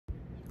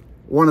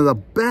one of the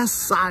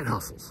best side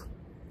hustles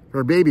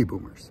for baby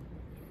boomers.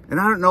 And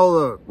I don't know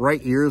the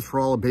right years for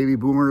all the baby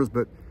boomers,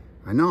 but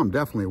I know I'm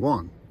definitely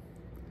one.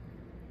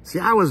 See,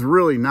 I was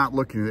really not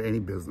looking at any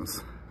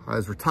business. I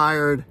was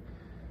retired,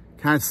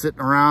 kind of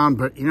sitting around,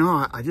 but you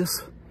know, I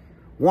just,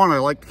 I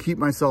like to keep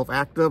myself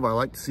active. I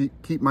like to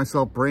keep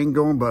myself brain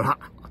going, but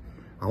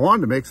I wanted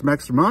to make some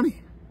extra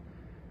money.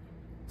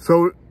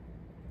 So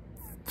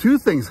two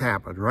things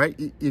happened, right?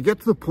 You get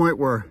to the point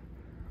where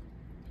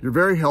you're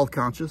very health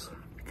conscious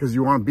because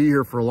you want to be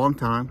here for a long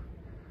time,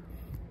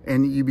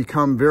 and you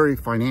become very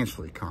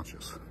financially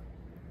conscious.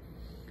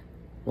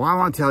 Well, I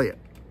want to tell you,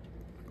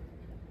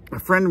 a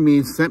friend of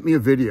me sent me a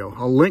video,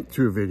 a link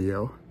to a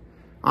video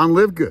on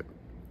LiveGood.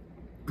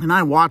 And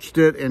I watched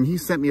it, and he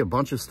sent me a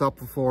bunch of stuff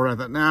before. And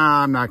I thought,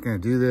 nah, I'm not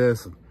going to do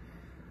this. And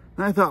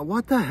I thought,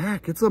 what the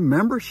heck? It's a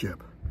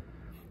membership.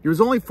 It was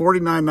only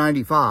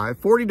 $49.95,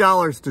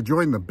 $40 to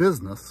join the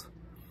business,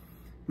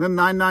 then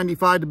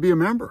 $9.95 to be a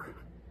member.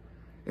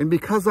 And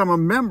because I'm a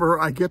member,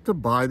 I get to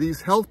buy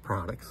these health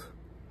products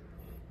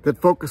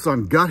that focus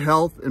on gut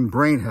health and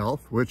brain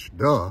health, which,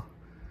 duh,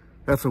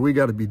 that's what we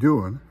got to be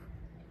doing.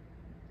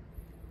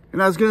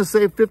 And I was going to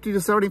save 50 to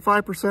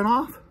 75%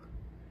 off.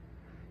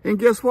 And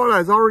guess what? I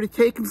was already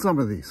taking some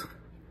of these,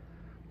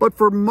 but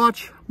for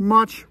much,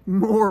 much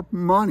more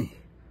money.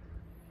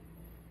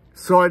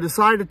 So I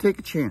decided to take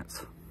a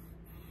chance.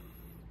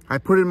 I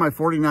put in my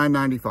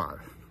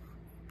 $49.95.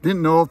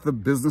 Didn't know if the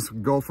business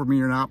would go for me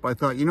or not, but I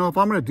thought, you know, if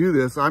I'm going to do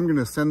this, I'm going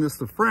to send this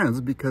to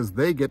friends because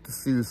they get to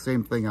see the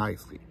same thing I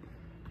see.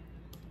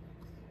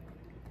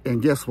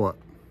 And guess what?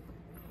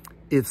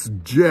 It's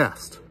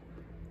just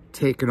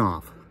taken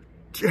off.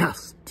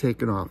 Just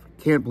taken off.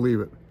 Can't believe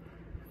it.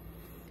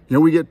 You know,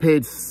 we get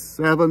paid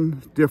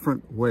 7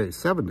 different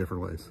ways.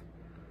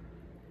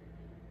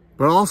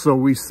 But also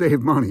we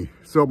save money.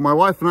 So my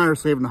wife and I are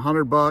saving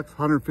 $100,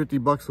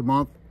 $150 a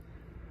month.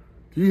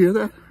 Do you hear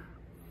that?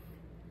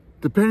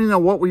 Depending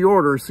on what we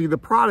order, see, the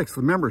product's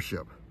the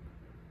membership.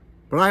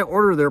 But I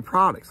order their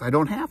products. I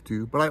don't have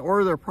to, but I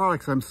order their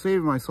products. I'm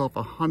saving myself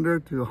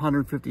 $100 to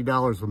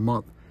 $150 a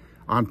month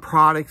on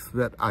products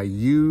that I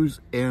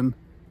use and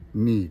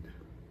need.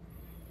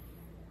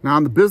 Now,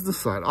 on the business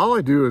side, all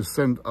I do is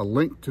send a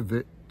link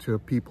to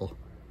people,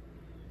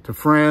 to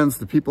friends,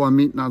 to people I'm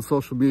meeting on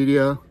social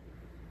media,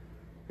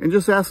 and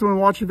just ask them to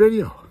watch a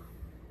video.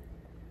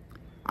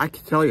 I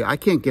can tell you, I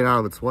can't get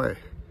out of its way.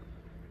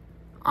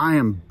 I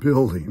am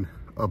building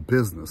a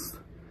business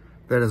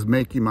that is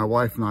making my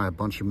wife and I a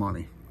bunch of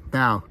money.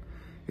 Now,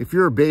 if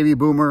you're a baby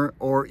boomer,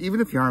 or even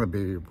if you aren't a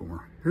baby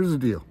boomer, here's the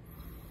deal.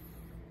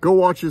 Go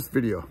watch this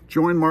video,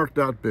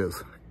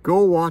 joinmark.biz.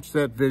 Go watch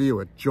that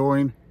video at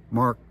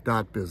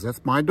joinmark.biz.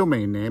 That's my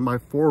domain name. I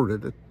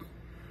forwarded it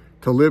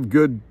to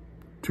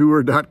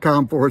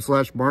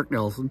livegoodtour.com/Mark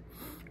Nelson.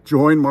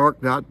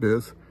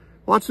 Joinmark.biz.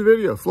 Watch the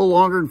video. It's a little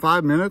longer than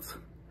 5 minutes.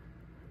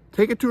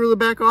 Take a tour of the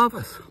back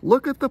office.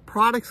 Look at the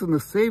products and the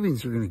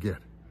savings you're going to get.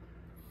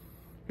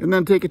 And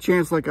then take a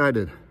chance like I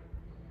did.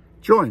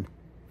 Join.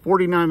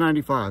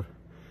 $49.95.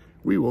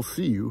 We will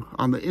see you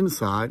on the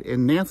inside,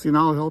 and Nancy and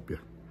I'll help you.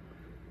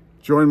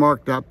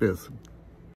 Joinmark.biz.